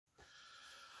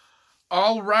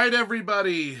All right,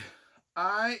 everybody.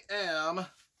 I am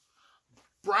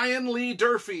Brian Lee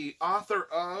Durfee, author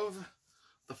of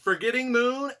The Forgetting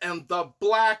Moon and The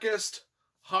Blackest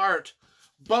Heart,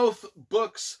 both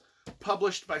books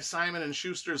published by Simon &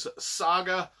 Schuster's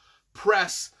Saga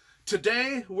Press.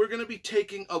 Today, we're going to be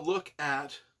taking a look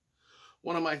at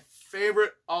one of my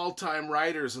favorite all-time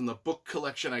writers in the book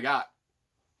collection I got.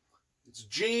 It's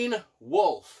Gene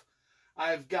Wolfe.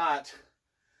 I've got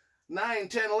 9,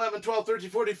 10, 11, 12, 13,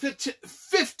 14,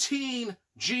 15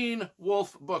 Gene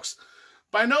Wolfe books.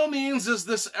 By no means is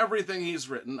this everything he's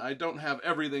written. I don't have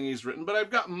everything he's written, but I've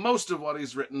got most of what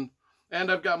he's written, and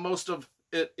I've got most of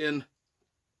it in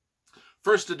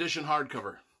first edition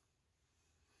hardcover.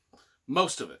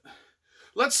 Most of it.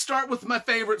 Let's start with my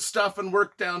favorite stuff and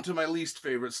work down to my least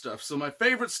favorite stuff. So my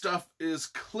favorite stuff is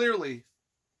clearly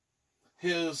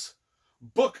his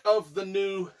Book of the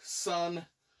New Sun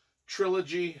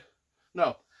trilogy.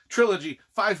 No, trilogy.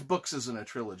 5 books isn't a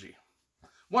trilogy.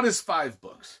 What is 5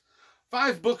 books?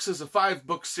 5 books is a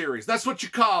 5-book series. That's what you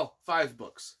call 5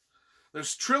 books.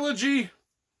 There's trilogy,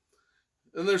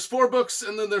 and there's 4 books,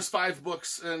 and then there's 5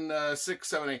 books, and 6,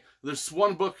 7, 8. There's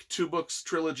 1 book, 2 books,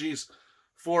 trilogies,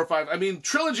 4, 5. I mean,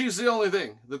 trilogy is the only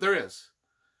thing that there is.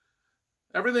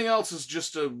 Everything else is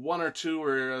just a 1 or 2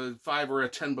 or a 5 or a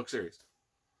 10-book series.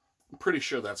 I'm pretty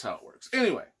sure that's how it works.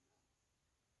 Anyway,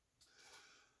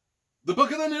 the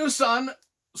Book of the New Sun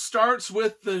starts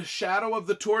with the Shadow of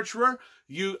the Torturer.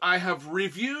 I have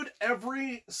reviewed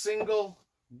every single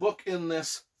book in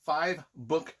this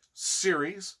 5-book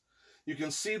series. You can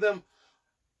see them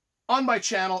on my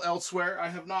channel elsewhere. I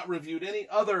have not reviewed any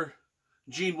other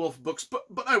Gene Wolfe books, but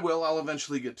I will. I'll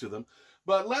eventually get to them.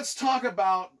 But let's talk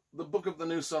about the Book of the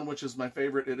New Sun, which is my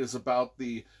favorite. It is about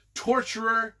the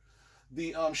torturer,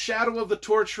 the Shadow of the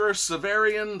Torturer,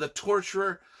 Severian, the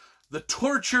torturer, the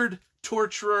tortured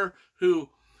torturer who,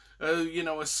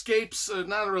 escapes,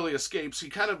 not really escapes. He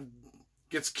kind of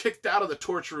gets kicked out of the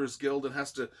Torturers Guild and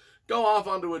has to go off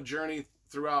onto a journey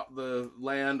throughout the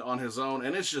land on his own.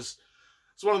 And it's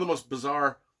one of the most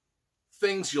bizarre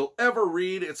things you'll ever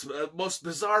read. It's the most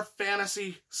bizarre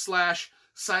fantasy /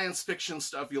 science fiction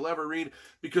stuff you'll ever read,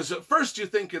 because at first you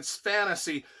think it's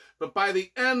fantasy, but by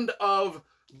the end of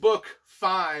book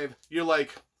 5, you're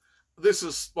like, this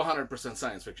is 100%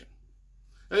 science fiction.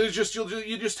 And you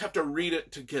just have to read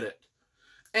it to get it.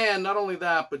 And not only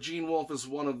that, but Gene Wolfe is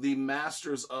one of the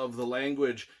masters of the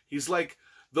language. He's like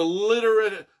the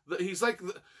literate. He's like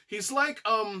one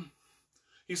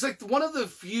of the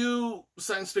few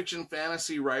science fiction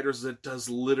fantasy writers that does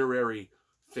literary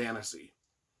fantasy.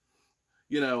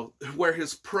 Where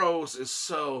his prose is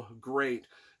so great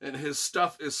and his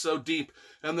stuff is so deep,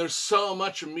 and there's so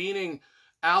much meaning,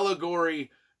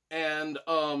 allegory, and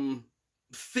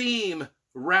theme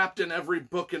wrapped in every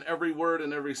book and every word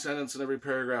and every sentence and every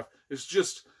paragraph. It's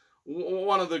just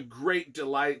one of the great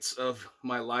delights of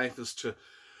my life is to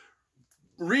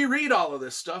reread all of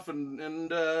this stuff and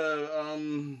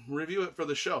review it for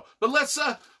the show. But let's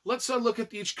look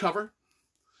at each cover.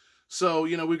 So,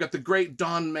 we've got the great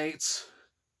Don Maitz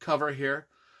cover here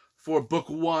for book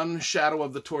 1, Shadow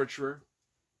of the Torturer.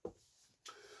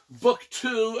 Book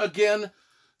 2, again,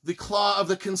 The Claw of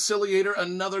the Conciliator,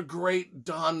 another great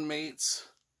Don Maitz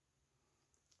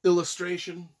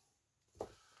illustration.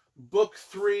 Book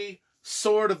 3,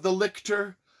 Sword of the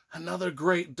Lictor, another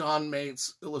great Don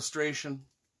Maitz illustration.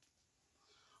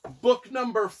 Book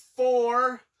number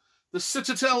 4, The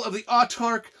Citadel of the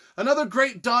Autarch, another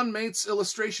great Don Maitz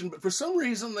illustration, but for some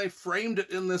reason they framed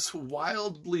it in this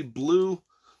wildly blue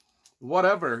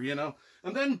whatever,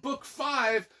 And then book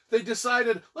 5, they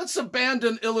decided, let's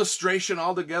abandon illustration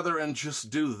altogether and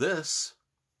just do this.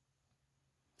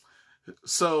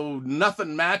 So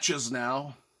nothing matches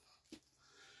now.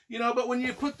 But when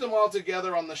you put them all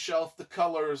together on the shelf, the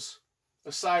colors,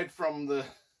 aside from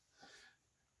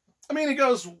it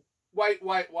goes white,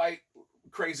 white, white,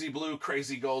 crazy blue,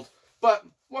 crazy gold. But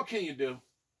what can you do?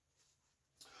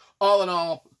 All in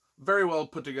all, very well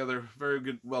put together, very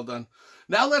good, well done.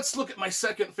 Now let's look at my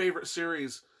second favorite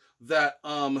series that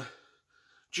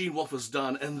Gene Wolfe has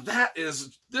done, and that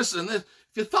is this. And this.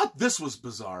 If you thought this was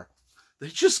bizarre, they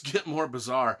just get more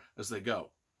bizarre as they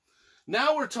go.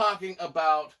 Now we're talking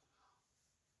about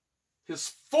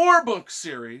his 4-book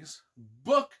series,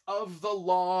 Book of the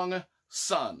Long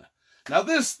Sun. Now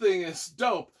this thing is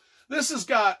dope. This has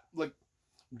got, let's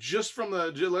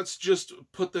just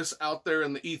put this out there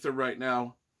in the ether right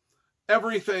now.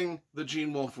 Everything that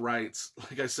Gene Wolfe writes,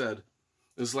 like I said,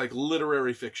 is like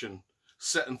literary fiction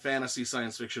set in fantasy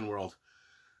science fiction world.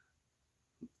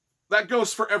 That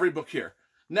goes for every book here.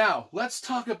 Now, let's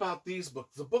talk about these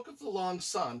books. The Book of the Long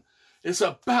Sun is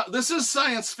about, this is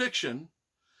science fiction,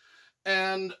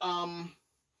 and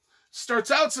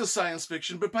starts out as science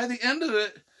fiction, but by the end of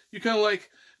it, you kind of like,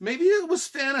 maybe it was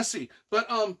fantasy, but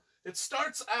it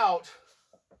starts out,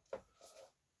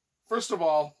 first of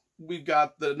all, we've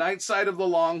got The Night Side of the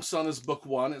Long Sun is book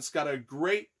 1. It's got a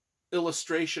great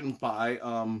illustration by,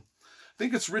 I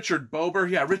think it's Richard Bober.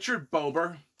 Yeah, Richard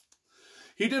Bober.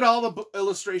 He did all the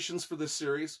illustrations for this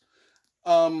series.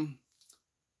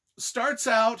 Starts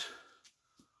out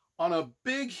on a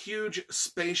big, huge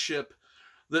spaceship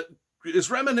that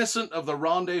is reminiscent of the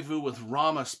Rendezvous with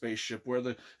Rama spaceship,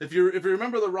 where if you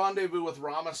remember the Rendezvous with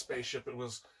Rama spaceship, it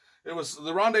was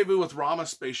the Rendezvous with Rama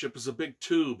spaceship is a big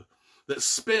tube that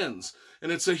spins,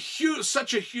 and it's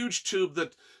such a huge tube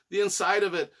that the inside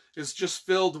of it is just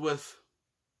filled with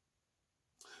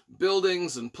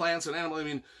buildings and plants and animals. I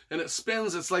mean, and it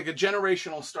spins. It's like a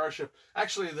generational starship.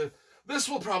 Actually, this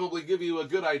will probably give you a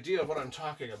good idea of what I'm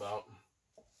talking about.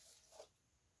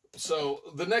 So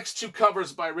the next 2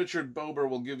 covers by Richard Bober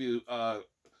will give you,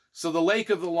 so The Lake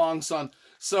of the Long Sun.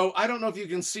 So I don't know if you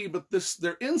can see, but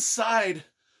they're inside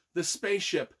this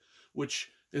spaceship,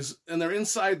 and they're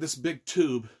inside this big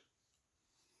tube.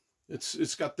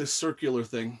 It's got this circular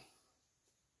thing.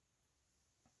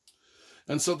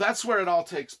 And so that's where it all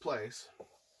takes place.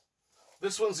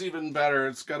 This one's even better.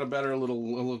 It's got a better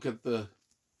little look at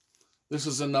this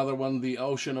is another one, The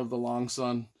Ocean of the Long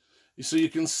Sun. So you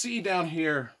can see down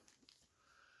here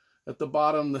at the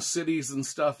bottom the cities and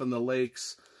stuff and the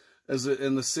lakes,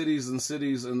 and the cities and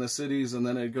cities and the cities, and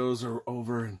then it goes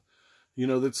over, and you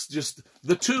know, that's just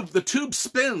the tube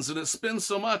spins, and it spins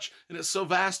so much, and it's so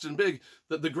vast and big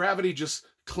that the gravity just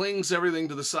clings everything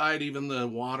to the side, even the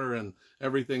water and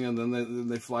everything, and then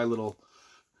they fly little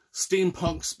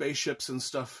steampunk spaceships and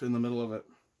stuff in the middle of it.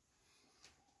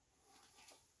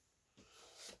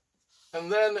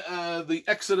 And then the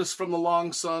Exodus from the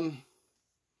Long Sun.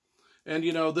 And,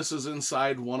 you know, this is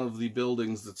inside one of the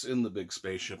buildings that's in the big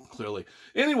spaceship, clearly.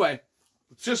 Anyway,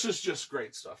 this is just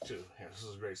great stuff, too. Yeah, this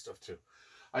is great stuff, too.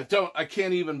 I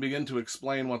can't even begin to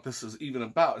explain what this is even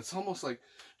about. It's almost like,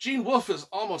 Gene Wolfe is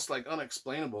almost like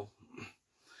unexplainable.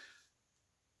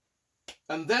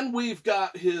 And then we've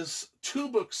got his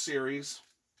 2-book series,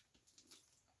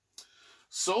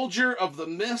 Soldier of the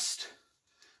Mist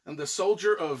and the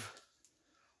Soldier of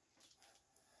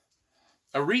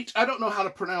Arit. I don't know how to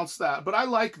pronounce that, but I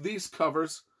like these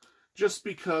covers just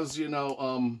because, you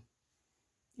know,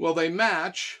 well, they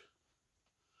match.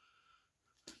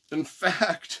 In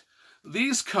fact,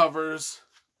 these covers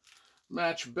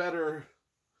match better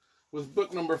with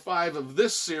book number 5 of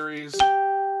this series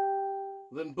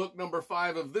than book number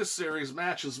 5 of this series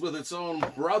matches with its own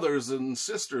brothers and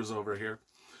sisters over here.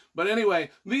 But anyway,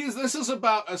 this is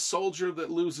about a soldier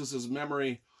that loses his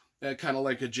memory. Kind of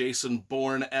like a Jason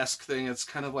Bourne-esque thing. It's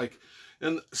kind of like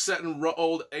set in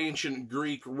old ancient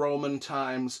Greek Roman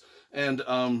times, and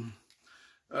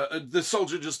the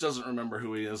soldier just doesn't remember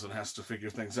who he is and has to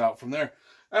figure things out from there.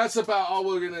 That's about all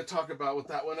we're going to talk about with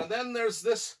that one. And then there's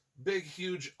this big,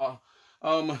 huge,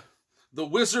 The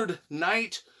Wizard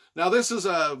Knight. Now this is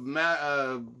a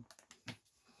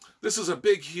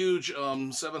big, huge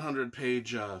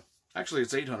 700-page. Actually,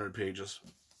 it's 800 pages.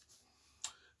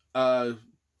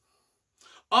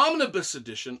 Omnibus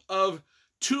edition of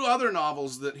 2 other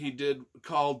novels that he did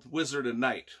called Wizard and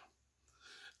Knight.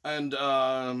 And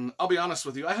I'll be honest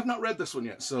with you, I have not read this one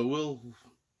yet, so we'll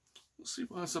see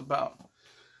what it's about.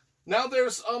 Now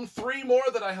there's 3 more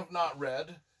that I have not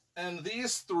read, and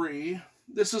these 3,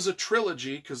 this is a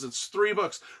trilogy because it's 3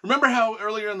 books. Remember how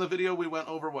earlier in the video we went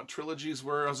over what trilogies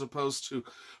were as opposed to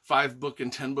 5-book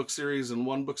and 10-book series and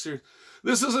 1-book series?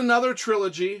 This is another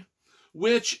trilogy,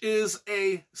 which is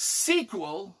a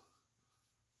sequel,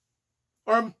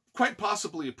 or quite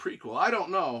possibly a prequel. I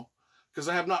don't know, because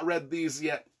I have not read these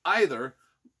yet either,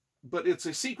 but it's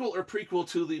a sequel or prequel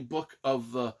to the Book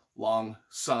of the Long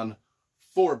Sun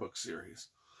 4-book series.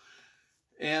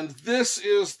 And this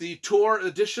is the Tor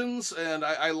editions, and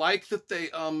I like that they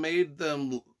made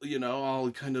them, you know,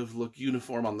 all kind of look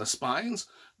uniform on the spines.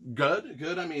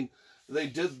 Good. I mean, they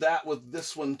did that with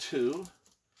this one too.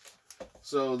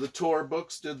 So the Tor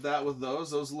books did that with those.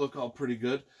 Those look all pretty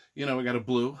good. You know, we got a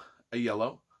blue, a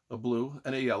yellow, a blue,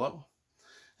 and a yellow.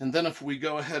 And then if we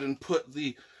go ahead and put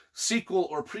the sequel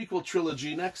or prequel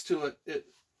trilogy next to it, it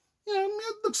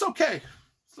looks okay.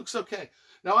 It looks okay.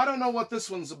 Now, I don't know what this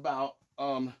one's about.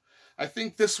 I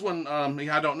think this one,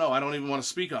 I don't know. I don't even want to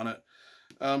speak on it.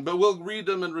 But we'll read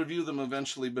them and review them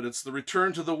eventually. But it's The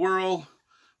Return to the Whirl,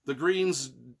 The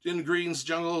Greens, In Green's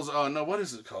Jungles. Oh, no, what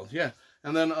is it called? Yeah.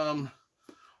 And then,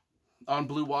 on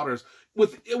Blue Waters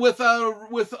with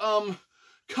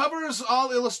covers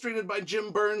all illustrated by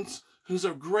Jim Burns, who's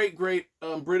a great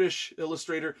British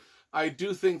illustrator. I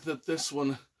do think that this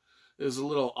one is a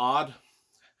little odd.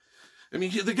 I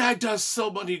mean, the guy does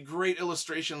so many great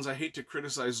illustrations. I hate to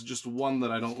criticize just one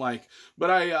that I don't like, but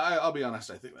I'll be honest.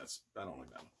 I don't like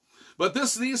that one. But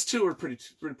these two are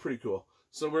pretty cool.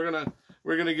 So we're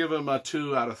gonna give him a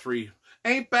 2 out of 3.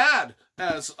 Ain't bad,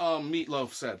 as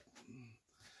Meatloaf said.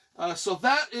 So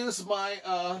that is my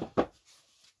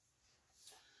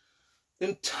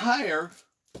entire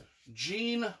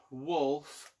Gene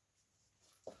Wolfe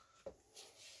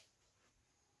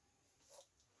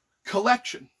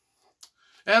collection.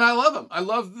 And I love him. I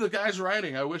love the guy's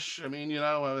writing. I mean, you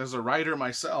know, as a writer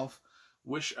myself,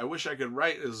 I wish I could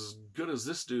write as good as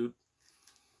this dude.